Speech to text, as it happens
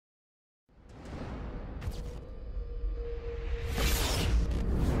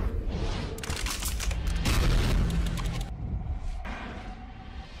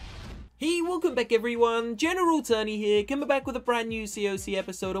Hey, welcome back everyone, General Tony here, coming back with a brand new COC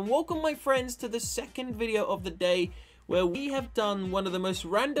episode, and welcome my friends to the second video of the day, where we have done one of the most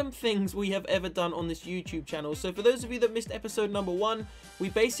random things we have ever done on this YouTube channel. So for those of you that missed episode number 1, we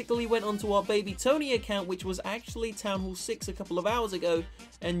basically went onto our baby Tony account, which was actually Town Hall 6 a couple of hours ago,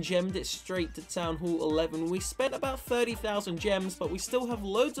 and gemmed it straight to Town Hall 11. We spent about 30,000 gems, but we still have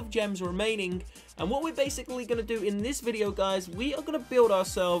loads of gems remaining. And what we're basically going to do in this video, guys, we are going to build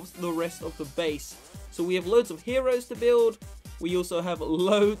ourselves the rest of the base. So we have loads of heroes to build. We also have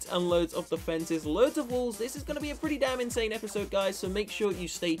loads and loads of defenses, loads of walls. This is going to be a pretty damn insane episode, guys, so make sure you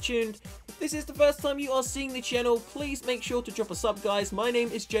stay tuned. If this is the first time you are seeing the channel, please make sure to drop a sub, guys. My name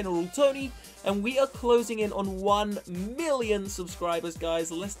is General Tony, and we are closing in on 1 million subscribers,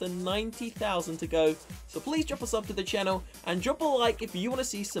 guys. Less than 90,000 to go. So please drop a sub to the channel, and drop a like if you want to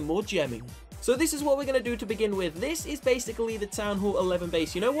see some more gemming. So this is what we're going to do to begin with. This is basically the Town Hall 11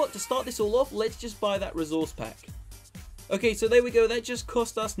 base. You know what? To start this all off, let's just buy that resource pack. Okay, so there we go. That just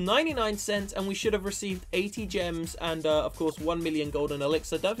cost us 99 cents, and we should have received 80 gems and, of course, 1 million golden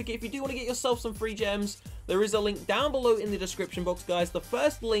elixir. Don't forget, if you do want to get yourself some free gems, there is a link down below in the description box, guys. The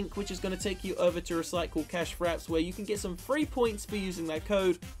first link, which is going to take you over to Recycle Cash Fraps, where you can get some free points for using that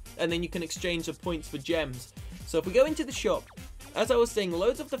code, and then you can exchange the points for gems. So if we go into the shop, as I was saying,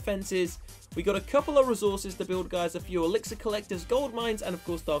 loads of defenses. We got a couple of resources to build, guys, a few elixir collectors, gold mines, and of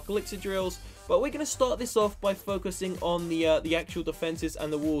course dark elixir drills. But we're going to start this off by focusing on the actual defenses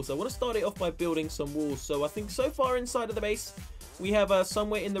and the walls. I want to start it off by building some walls. So I think so far inside of the base, we have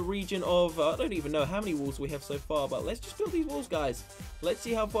somewhere in the region of, I don't even know how many walls we have so far, but let's just build these walls, guys. Let's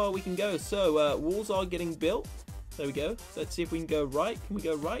see how far we can go. So walls are getting built. There we go. Let's see if we can go right. Can we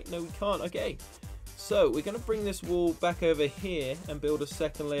go right? No, we can't. Okay. So we're going to bring this wall back over here and build a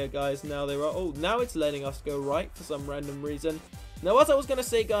second layer, guys. Now now it's letting us go right for some random reason. Now, as I was going to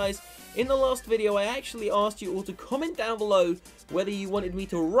say, guys, in the last video, I actually asked you all to comment down below whether you wanted me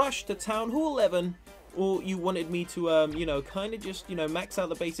to rush to Town Hall 11 or you wanted me to, you know, kind of just, you know, max out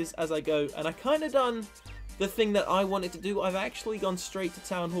the bases as I go. And I kind of done the thing that I wanted to do. I've actually gone straight to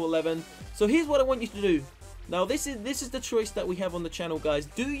Town Hall 11. So here's what I want you to do. Now, this is the choice that we have on the channel, guys.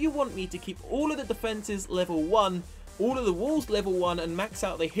 Do you want me to keep all of the defenses level 1, all of the walls level 1, and max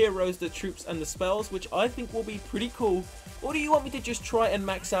out the heroes, the troops, and the spells, which I think will be pretty cool? Or do you want me to just try and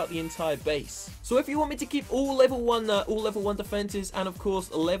max out the entire base? So if you want me to keep all level 1 defenses and of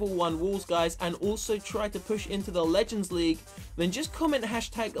course level 1 walls, guys, and also try to push into the Legends League, then just comment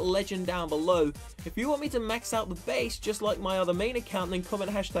hashtag legend down below. If you want me to max out the base just like my other main account, then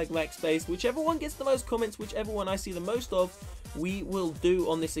comment hashtag max base. Whichever one gets the most comments, whichever one I see the most of, we will do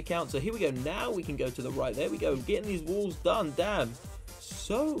on this account. So here we go. Now we can go to the right. There we go. Getting these walls done. Damn.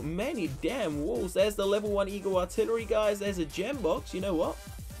 So many damn walls. There's the level 1 Eagle Artillery, guys. There's a gem box. You know what?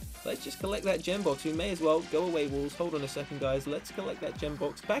 Let's just collect that gem box. We may as well. Go away, walls. Hold on a second, guys. Let's collect that gem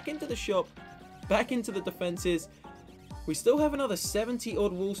box. Back into the shop. Back into the defenses. We still have another 70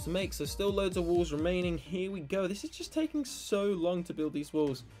 odd walls to make, so still loads of walls remaining. Here we go. This is just taking so long to build these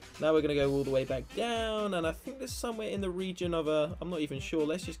walls. Now we're going to go all the way back down, and I think there's somewhere in the region of I'm not even sure.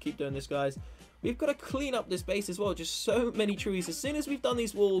 Let's just keep doing this, guys. We've got to clean up this base as well. Just so many trees. As soon as we've done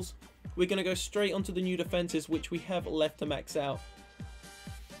these walls, we're going to go straight onto the new defenses, which we have left to max out.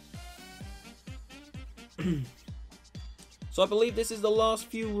 So I believe this is the last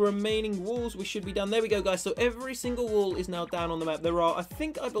few remaining walls. We should be done. There we go, guys. So every single wall is now down on the map. There are,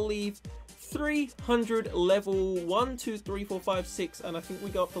 I believe, 300 level 1, 2, 3, 4, 5, 6, and I think we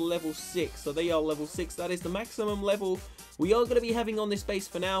got up to level 6. So they are level 6. That is the maximum level we are going to be having on this base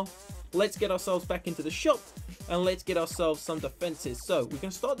for now. Let's get ourselves back into the shop and let's get ourselves some defenses. So we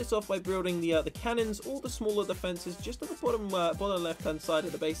can start this off by building the cannons, all the smaller defenses, just at the bottom left hand side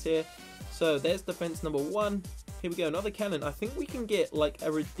of the base here. So there's defense number 1. Here we go, another cannon. I think we can get like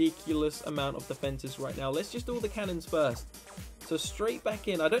a ridiculous amount of defenses right now. Let's just do all the cannons first. So straight back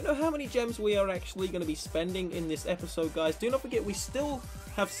in. I don't know how many gems we are actually going to be spending in this episode, guys. Do not forget, we still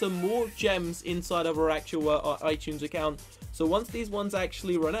have some more gems inside of our actual iTunes account. So once these ones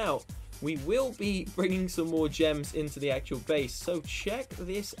actually run out, we will be bringing some more gems into the actual base. So check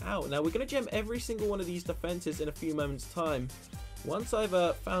this out. Now we're going to gem every single one of these defenses in a few moments time. Once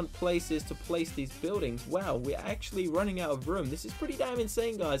I've found places to place these buildings, wow, we're actually running out of room. This is pretty damn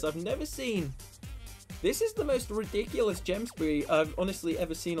insane, guys. I've never seen... This is the most ridiculous gem spree I've honestly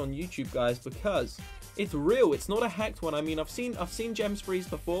ever seen on YouTube, guys, because it's real. It's not a hacked one. I mean, I've seen gem sprees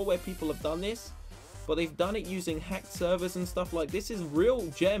before where people have done this, but they've done it using hacked servers and stuff. Like, this is real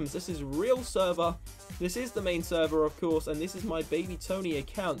gems, this is real server, this is the main server, of course, and this is my baby Tony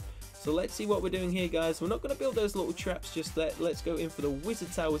account. So let's see what we're doing here, guys. We're not going to build those little traps just yet. Let's go in for the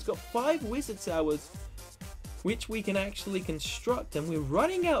wizard tower. It's got 5 wizard towers, which we can actually construct, and we're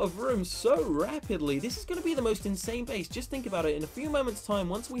running out of room so rapidly. This is going to be the most insane base. Just think about it. In a few moments time,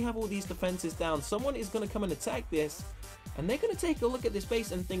 once we have all these defenses down, someone is going to come and attack this, and they're going to take a look at this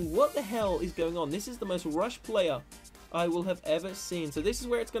base and think, what the hell is going on? This is the most rushed player I will have ever seen. So this is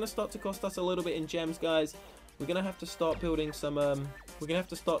where it's going to start to cost us a little bit in gems, guys. We're going to have to start building some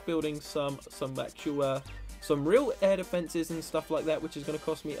some real air defenses and stuff like that, which is going to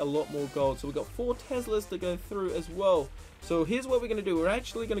cost me a lot more gold. So we've got 4 Teslas to go through as well. So here's what we're going to do. We're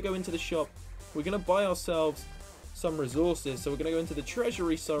actually going to go into the shop. We're going to buy ourselves some resources. So we're going to go into the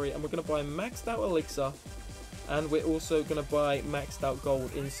treasury, and we're going to buy maxed out elixir, and we're also going to buy maxed out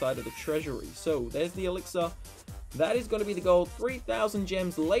gold inside of the treasury. So there's the elixir. That is going to be the gold. 3,000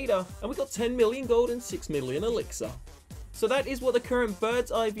 gems later, and we got 10 million gold and 6 million elixir. So that is what the current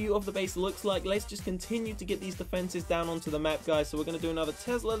bird's eye view of the base looks like. Let's just continue to get these defenses down onto the map, guys. So we're going to do another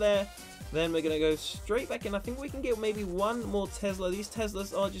Tesla there. Then we're going to go straight back in. I think we can get maybe 1 more Tesla. These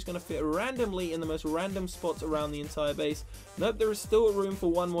Teslas are just going to fit randomly in the most random spots around the entire base. Nope, there is still room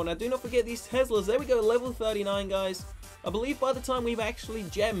for 1 more. Now, do not forget these Teslas. There we go, level 39, guys. I believe by the time we've actually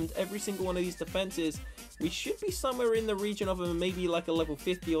gemmed every single one of these defenses, we should be somewhere in the region of maybe like a level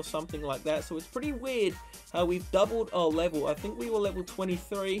 50 or something like that. So it's pretty weird how we've doubled our level. I think we were level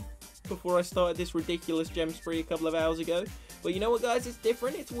 23 before I started this ridiculous gem spree a couple of hours ago. But you know what, guys, it's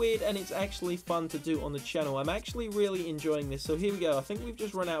different, it's weird, and it's actually fun to do on the channel. I'm actually really enjoying this. So here we go. I think we've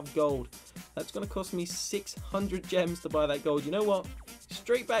just run out of gold. That's going to cost me 600 gems to buy that gold. You know what?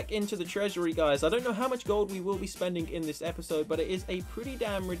 Straight back into the treasury, guys. I don't know how much gold we will be spending in this episode, but it is a pretty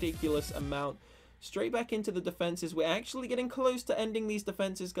damn ridiculous amount. Straight back into the defenses. We're actually getting close to ending these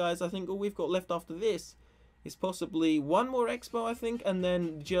defenses, guys. I think all we've got left after this is possibly 1 more expo, I think, and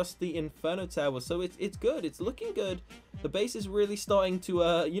then just the Inferno Tower. So it's good. It's looking good. The base is really starting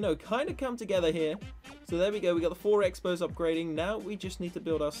to, you know, kind of come together here. So there we go. We got the 4 expos upgrading. Now we just need to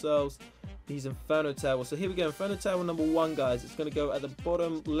build ourselves these Inferno Towers. So here we go. Inferno Tower number 1, guys. It's going to go at the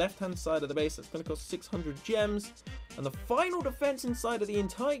bottom left-hand side of the base. That's going to cost 600 gems. And the final defense inside of the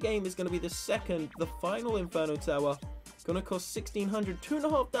entire game is going to be the final Inferno Tower. Going to cost 1,600,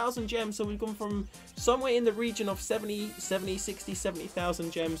 2,500 gems. So we've gone from somewhere in the region of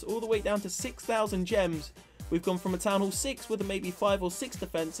 70,000 gems all the way down to 6,000 gems. We've gone from a Town Hall 6 with maybe 5 or 6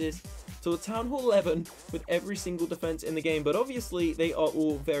 defenses to a Town Hall 11 with every single defense in the game. But obviously, they are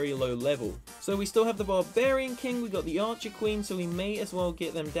all very low level. So we still have the Barbarian King. We got the Archer Queen, so we may as well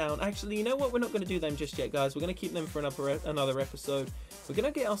get them down. Actually, you know what? We're not going to do them just yet, guys. We're going to keep them for another episode. We're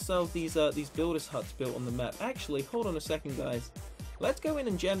going to get ourselves these builders huts built on the map. Actually, hold on a second, guys. Let's go in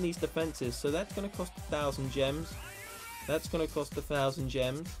and gem these defenses. So that's going to cost 1,000 gems. That's going to cost 1,000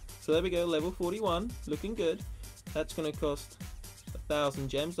 gems. So there we go, level 41, looking good. That's going to cost 1,000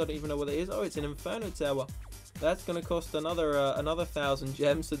 gems. I don't even know what it is. Oh, it's an Inferno Tower. That's going to cost another 1,000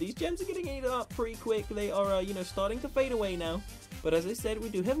 gems. So these gems are getting eaten up pretty quick. They are, you know, starting to fade away now. But as I said, we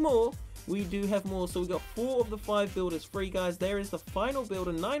do have more. We do have more. So we got 4 of the 5 builders free, guys. There is the final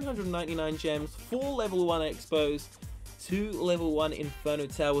builder, 999 gems, 4 level 1 expos, 2 level 1 Inferno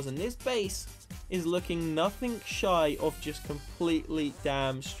Towers, and this base is looking nothing shy of just completely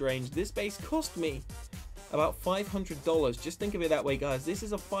damn strange. This base cost me about $500. Just think of it that way, guys. This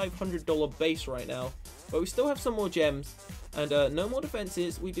is a $500 base right now, but we still have some more gems and no more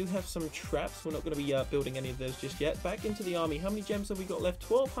defenses. We do have some traps. We're not going to be building any of those just yet. Back into the army. How many gems have we got left?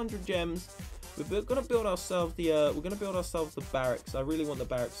 1,200 gems. We're going to build ourselves the barracks. I really want the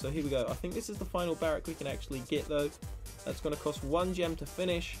barracks. So here we go. I think this is the final barrack we can actually get, though. That's going to cost 1 gem to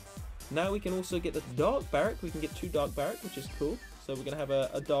finish. Now we can also get the dark barrack. We can get 2 dark barrack, which is cool. So we're going to have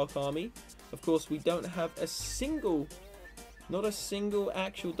a dark army. Of course, we don't have not a single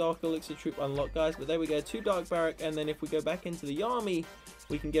actual dark elixir troop unlocked, guys. But there we go, 2 dark barrack. And then if we go back into the army,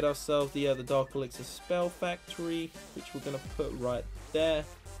 we can get ourselves the dark elixir spell factory, which we're going to put right there.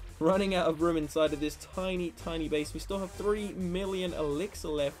 Running out of room inside of this tiny base. We still have 3 million elixir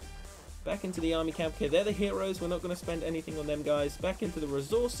left. Back into the army camp. Okay, they're the heroes. We're not going to spend anything on them, guys. Back into the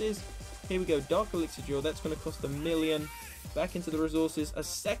resources. Here we go. Dark elixir drill. That's going to cost 1 million. Back into the resources. A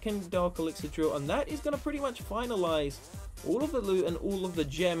second dark elixir drill. And that is going to pretty much finalize all of the loot and all of the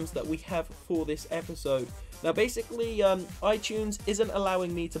gems that we have for this episode. Now, basically, iTunes isn't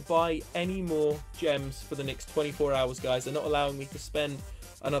allowing me to buy any more gems for the next 24 hours, guys. They're not allowing me to spend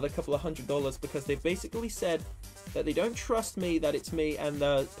another couple of $100 because they've basically said that they don't trust me, that it's me, and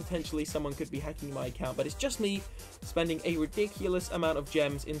potentially someone could be hacking my account. But it's just me spending a ridiculous amount of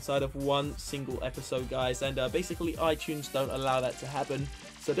gems inside of one single episode, guys. And basically iTunes don't allow that to happen.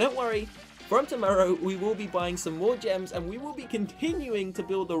 So don't worry. From tomorrow, we will be buying some more gems, and we will be continuing to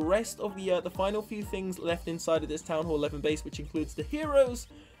build the rest of the final few things left inside of this Town Hall 11 base, which includes the heroes,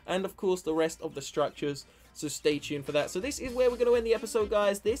 and of course the rest of the structures. So stay tuned for that. So this is where we're going to end the episode,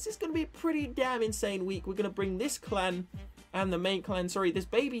 guys. This is going to be a pretty damn insane week. We're going to bring this clan and the main clan, sorry, this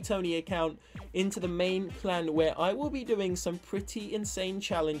Baby Tony account into the main clan, where I will be doing some pretty insane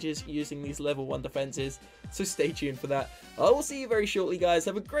challenges using these level 1 defenses. So stay tuned for that. I will see you very shortly, guys.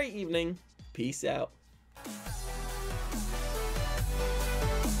 Have a great evening. Peace out.